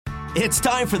It's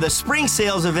time for the spring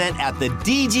sales event at the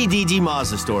DGDG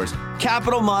Mazda stores.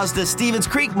 Capital Mazda, Stevens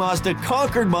Creek Mazda,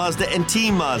 Concord Mazda, and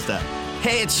Team Mazda.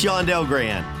 Hey, it's Shondell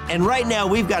Grand. And right now,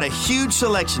 we've got a huge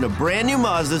selection of brand new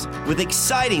Mazdas with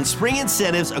exciting spring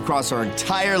incentives across our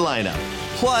entire lineup.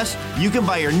 Plus, you can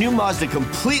buy your new Mazda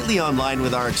completely online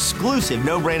with our exclusive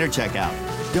no-brainer checkout.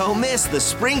 Don't miss the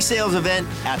spring sales event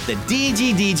at the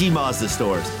DGDG Mazda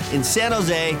stores in San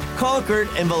Jose, Concord,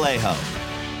 and Vallejo.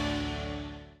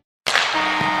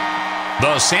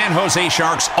 The San Jose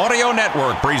Sharks Audio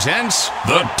Network presents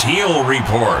the Teal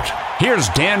Report. Here's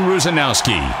Dan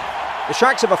Rusanowski. The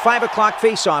Sharks have a 5 o'clock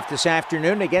face-off this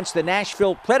afternoon against the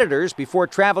Nashville Predators before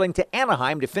traveling to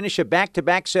Anaheim to finish a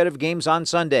back-to-back set of games on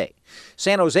Sunday.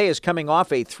 San Jose is coming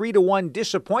off a 3-1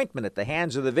 disappointment at the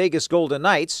hands of the Vegas Golden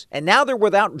Knights, and now they're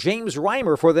without James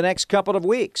Reimer for the next couple of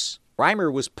weeks.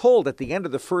 Reimer was pulled at the end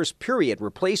of the first period,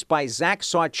 replaced by Zach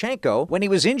Sawchenko when he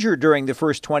was injured during the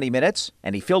first 20 minutes,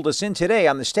 and he filled us in today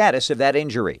on the status of that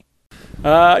injury.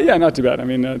 Yeah, not too bad. I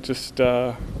mean, I just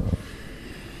kind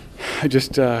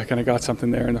of got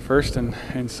something there in the first,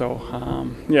 and so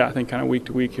yeah, I think kind of week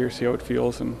to week here, see how it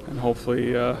feels, and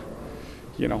hopefully,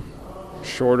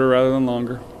 shorter rather than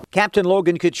longer. Captain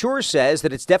Logan Couture says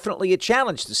that it's definitely a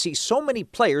challenge to see so many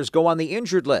players go on the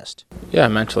injured list. Yeah,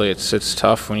 mentally it's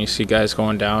tough when you see guys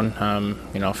going down.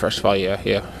 First of all, you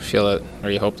feel it, or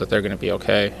you hope that they're going to be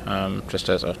okay, just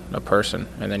as a person,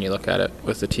 and then you look at it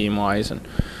with the team wise, and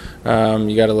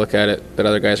you got to look at it that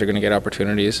other guys are going to get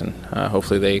opportunities, and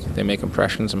hopefully they make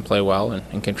impressions and play well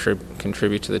and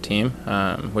contribute to the team,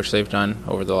 which they've done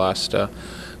over the last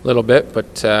little bit.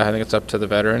 But I think it's up to the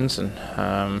veterans and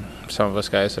some of us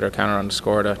guys that are counting on the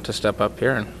score to step up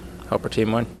here and help our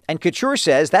team win. And Couture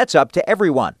says that's up to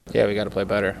everyone. Yeah, we got to play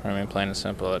better. I mean, plain and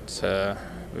simple. It's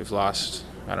we've lost.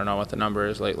 I don't know what the number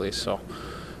is lately. So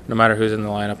no matter who's in the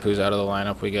lineup, who's out of the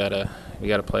lineup, we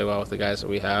gotta play well with the guys that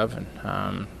we have.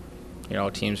 And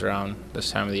teams around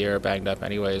this time of the year are banged up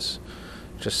anyways.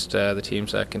 Just the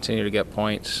teams that continue to get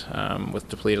points with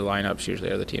depleted lineups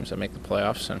usually are the teams that make the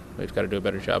playoffs, and we've got to do a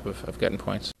better job of getting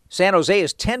points. San Jose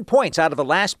is 10 points out of the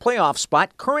last playoff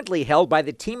spot, currently held by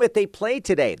the team that they play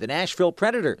today, the Nashville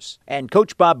Predators. And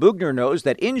Coach Bob Boughner knows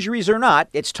that injuries or not,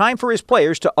 it's time for his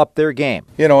players to up their game.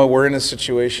 We're in a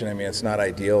situation, it's not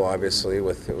ideal, obviously,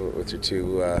 with your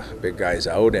two big guys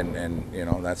out,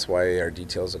 and that's why our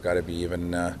details have got to be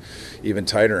even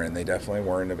tighter, and they definitely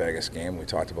were in the Vegas game. We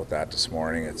talked about that this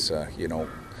morning. It's,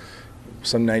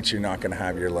 some nights you're not going to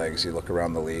have your legs. You look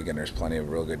around the league, and there's plenty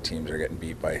of real good teams that are getting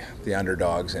beat by the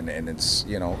underdogs, and it's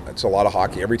it's a lot of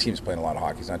hockey. Every team's playing a lot of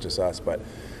hockey. It's not just us, but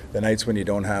the nights when you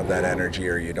don't have that energy,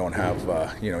 or you don't have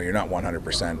you're not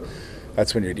 100%.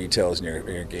 That's when your details and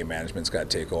your game management's got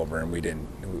to take over, and we didn't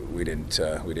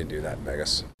do that in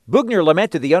Vegas. Boughner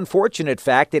lamented the unfortunate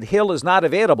fact that Hill is not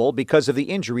available because of the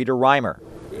injury to Reimer.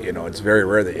 It's very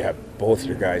rare that you have both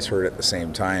your guys hurt at the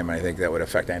same time. I think that would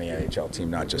affect any NHL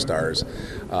team, not just ours.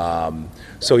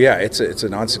 It's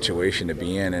an odd situation to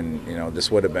be in, and this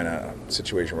would have been a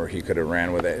situation where he could have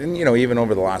ran with it. And even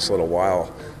over the last little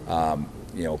while,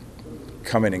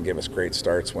 come in and give us great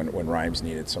starts when Reims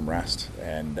needed some rest,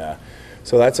 and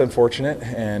so that's unfortunate.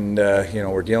 And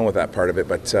we're dealing with that part of it,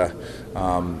 but.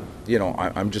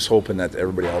 I'm just hoping that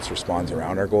everybody else responds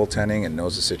around our goaltending and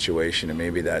knows the situation, and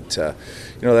maybe that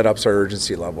that ups our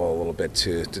urgency level a little bit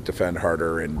to defend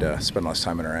harder and spend less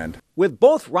time on our end. With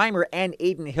both Reimer and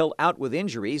Adin Hill out with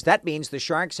injuries, that means the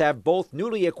Sharks have both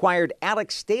newly acquired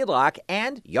Alex Stalock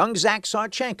and young Zach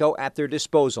Sawchenko at their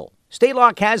disposal.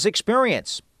 Stalock has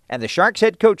experience, and the Sharks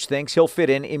head coach thinks he'll fit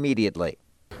in immediately.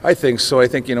 I think so. I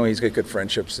think, he's got good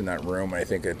friendships in that room. I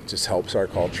think it just helps our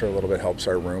culture a little bit, helps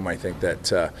our room. I think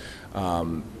that,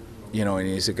 and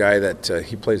he's a guy that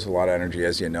he plays a lot of energy,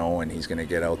 as you know, and he's going to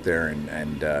get out there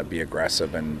and be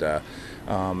aggressive. And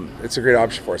it's a great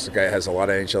option for us. The guy has a lot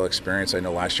of NHL experience. I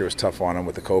know last year was tough on him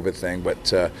with the COVID thing, but,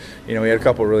 he had a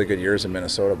couple of really good years in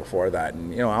Minnesota before that.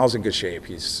 And, Al's in good shape.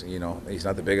 He's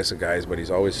not the biggest of guys, but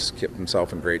he's always kept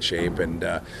himself in great shape. And,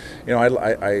 I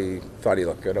thought he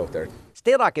looked good out there.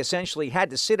 Stalock essentially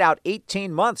had to sit out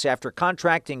 18 months after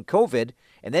contracting COVID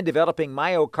and then developing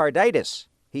myocarditis.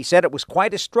 He said it was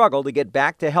quite a struggle to get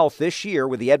back to health this year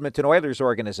with the Edmonton Oilers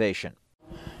organization.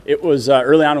 It was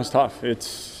early on. It was tough.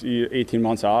 It's 18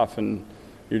 months off, and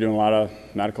you're doing a lot of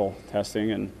medical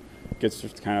testing, and it gets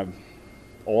just kind of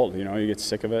old. You get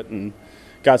sick of it. And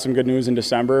got some good news in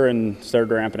December, and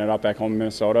started ramping it up back home in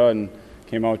Minnesota, and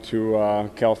came out to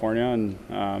California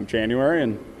in January,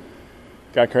 and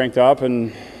got cranked up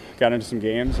and got into some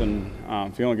games, and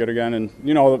feeling good again. And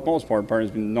the most important part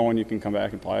has been knowing you can come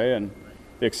back and play, and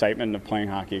the excitement of playing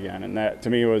hockey again. And that, to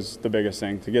me, was the biggest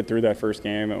thing. To get through that first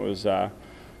game, it was kind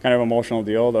of an emotional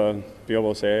deal to be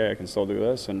able to say, hey, I can still do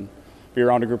this, and be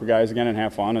around a group of guys again and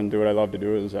have fun and do what I love to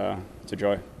do. It's a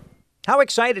joy. How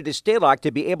excited is Stalock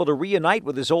to be able to reunite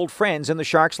with his old friends in the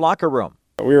Sharks locker room?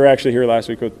 We were actually here last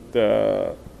week with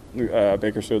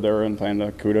Bakersfield. They were in playing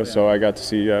the CUDA, so I got to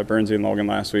see Burnsy and Logan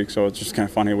last week, so it's just kind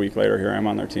of funny a week later here I am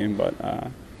on their team, but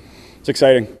it's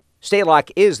exciting. Stalock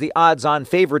is the odds-on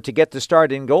favorite to get the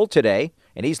start in goal today,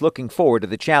 and he's looking forward to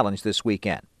the challenge this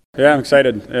weekend. Yeah, I'm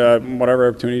excited. Whatever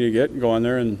opportunity you get, go in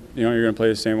there, and you're going to play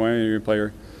the same way. You're going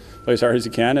to play as hard as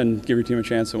you can and give your team a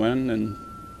chance to win, and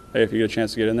hey, if you get a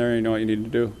chance to get in there, you know what you need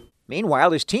to do. Meanwhile,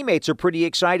 his teammates are pretty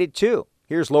excited too.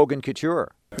 Here's Logan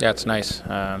Couture. Yeah, it's nice.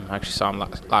 I actually saw him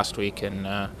last week,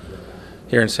 and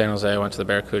here in San Jose, I went to the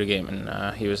Barracuda game,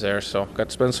 and he was there, so got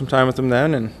to spend some time with him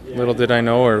then. And little did I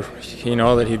know, or he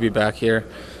know, that he'd be back here,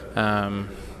 and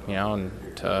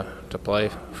to play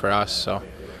for us. So,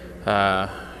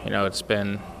 it's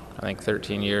been, I think,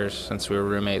 13 years since we were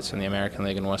roommates in the American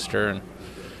League in Worcester, and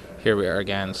here we are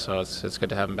again. So it's good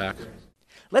to have him back.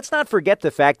 Let's not forget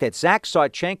the fact that Zach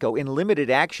Sawchenko in limited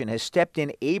action has stepped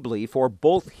in ably for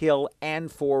both Hill and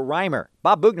for Reimer.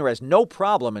 Bob Boughner has no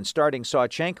problem in starting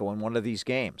Sawchenko in one of these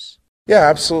games. Yeah,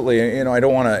 absolutely. I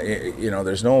don't want to,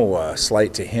 there's no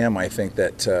slight to him. I think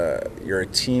that you're a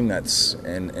team that's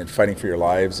in fighting for your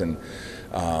lives, and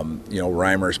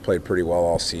Reimer's played pretty well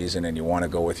all season, and you want to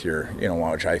go with your,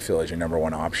 which I feel is your number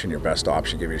one option, your best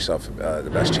option, give yourself the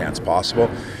best chance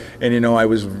possible. And, I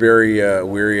was very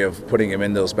weary of putting him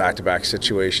in those back-to-back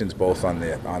situations, both on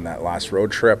that last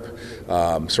road trip,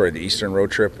 the Eastern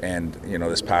road trip, and,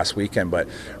 this past weekend. But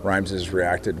Reimer has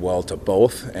reacted well to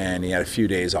both, and he had a few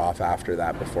days off after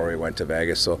that before he went to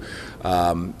Vegas. So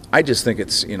I just think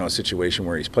it's, a situation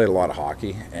where he's played a lot of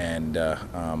hockey, and,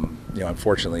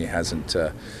 unfortunately he hasn't.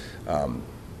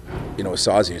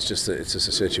 Sazi, it's just a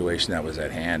situation that was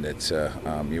at hand.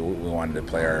 We wanted to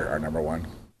play our number one.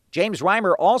 James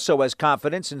Reimer also has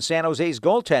confidence in San Jose's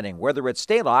goaltending, whether it's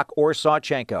Stalock or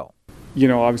Sawchenko.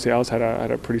 Obviously Al's had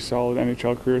a pretty solid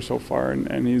NHL career so far,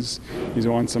 and he's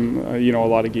won some, a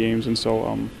lot of games, and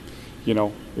so,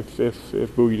 if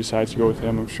Boogie decides to go with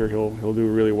him, I'm sure he'll do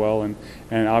really well, and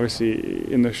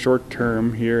obviously in the short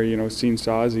term here, seeing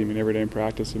Sazi, every day in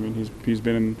practice, he's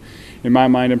been in my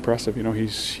mind impressive.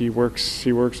 He works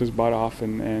his butt off,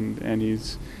 and he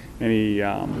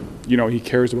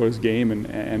cares about his game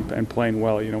and playing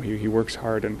well. He works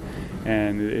hard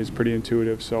and is pretty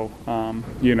intuitive. So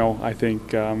I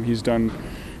think he's done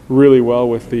really well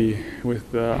with the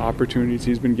opportunities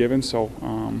he's been given. So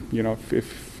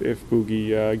if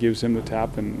Boogie gives him the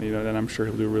tap, then I'm sure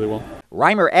he'll do really well.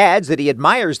 Reimer adds that he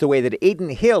admires the way that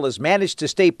Adin Hill has managed to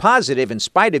stay positive in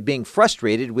spite of being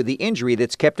frustrated with the injury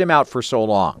that's kept him out for so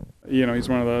long. He's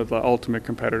one of the ultimate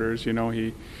competitors. He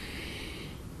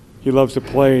loves to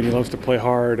play, and he loves to play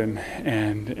hard, and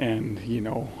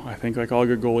I think like all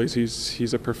good goalies,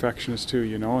 he's a perfectionist too,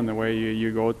 and the way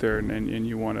you go out there and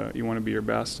you want to be your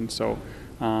best, and so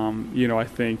I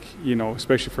think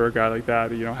especially for a guy like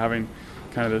that, having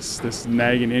kind of this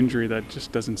nagging injury that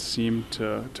just doesn't seem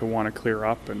to want to clear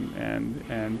up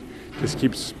and just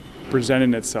keeps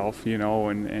presenting itself,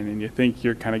 and you think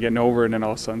you're kind of getting over it, and then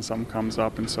all of a sudden something comes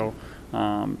up, and so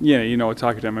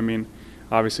talking to him,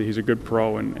 obviously he's a good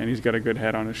pro, and he's got a good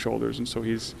head on his shoulders, and so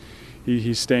he's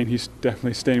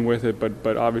definitely staying with it,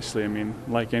 but obviously,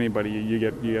 like anybody, you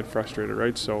get frustrated,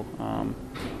 right? So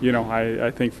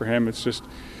I think for him it's just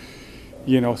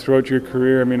throughout your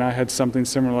career, I had something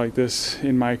similar like this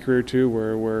in my career too,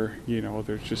 where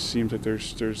there just seems that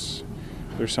there's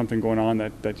something going on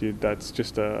that's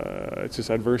just it's just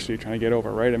adversity trying to get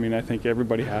over, right? I think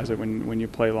everybody has it when you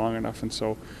play long enough, and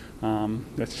so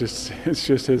it's just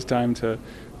his time to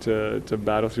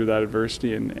battle through that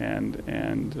adversity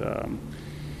and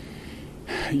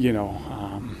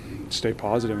stay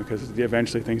positive, because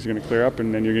eventually things are going to clear up,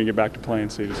 and then you're going to get back to playing.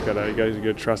 So you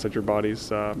gotta trust that your body's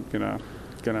gonna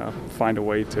find a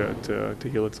way to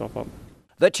heal itself up.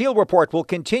 The Teal Report will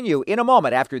continue in a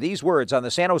moment after these words on the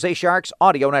San Jose Sharks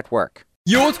Audio Network.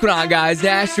 Yo, what's going on, guys?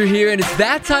 Asher here, and it's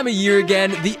that time of year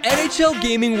again. The NHL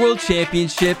Gaming World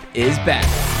Championship is back.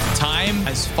 Time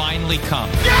has finally come.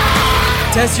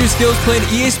 Test your skills playing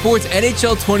EA Sports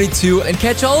NHL 22 and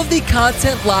catch all of the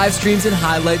content, live streams, and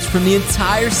highlights from the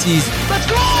entire season. Let's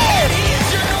go! And he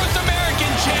is your North American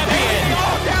champion.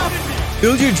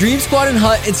 Build your dream squad and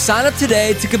hunt and sign up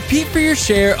today to compete for your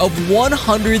share of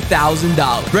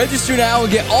 $100,000. Register now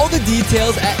and get all the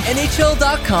details at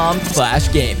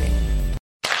NHL.com/gaming.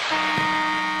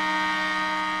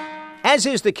 As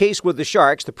is the case with the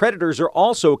Sharks, the Predators are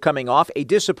also coming off a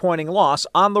disappointing loss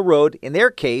on the road, in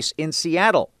their case, in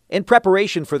Seattle. In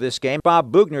preparation for this game, Bob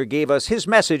Boughner gave us his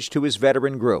message to his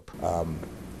veteran group.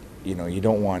 You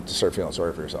don't want to start feeling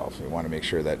sorry for yourself. You want to make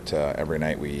sure that every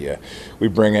night we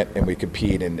bring it and we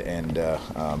compete and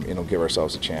give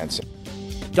ourselves a chance.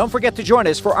 Don't forget to join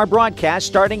us for our broadcast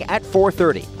starting at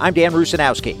 4:30. I'm Dan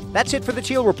Rusanowski. That's it for the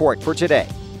Teal Report for today.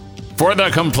 For the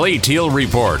complete Teal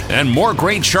Report and more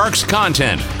great Sharks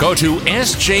content, go to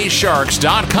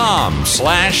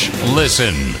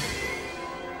sjsharks.com/listen.